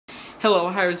Hello,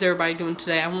 how is everybody doing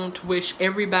today? I want to wish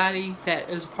everybody that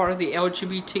is part of the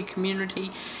LGBT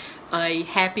community a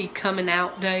happy coming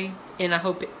out day, and I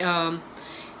hope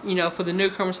for the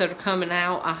newcomers that are coming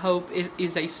out, I hope it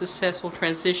is a successful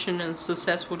transition and a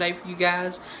successful day for you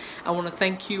guys. I want to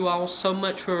thank you all so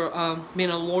much for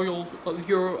being a loyal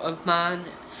viewer of mine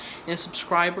and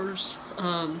subscribers.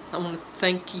 I want to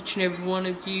thank each and every one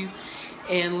of you,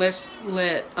 and let's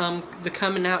let the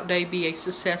coming out day be a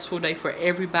successful day for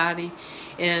everybody,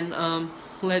 and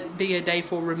let it be a day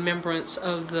for remembrance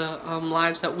of the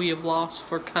lives that we have lost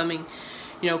for coming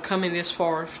this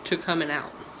far to coming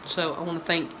out. So I want to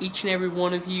thank each and every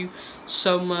one of you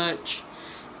so much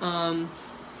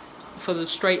for the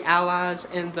straight allies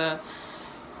and the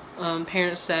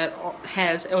parents that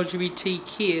has LGBT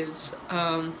kids.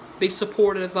 Be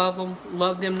supportive of them,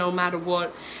 love them no matter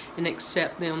what, and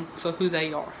accept them for who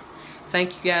they are.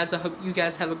 Thank you guys. I hope you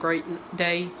guys have a great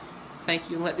day. Thank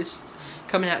you, and let this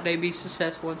coming out day be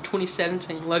successful in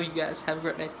 2017. Love you guys. Have a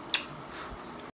great day.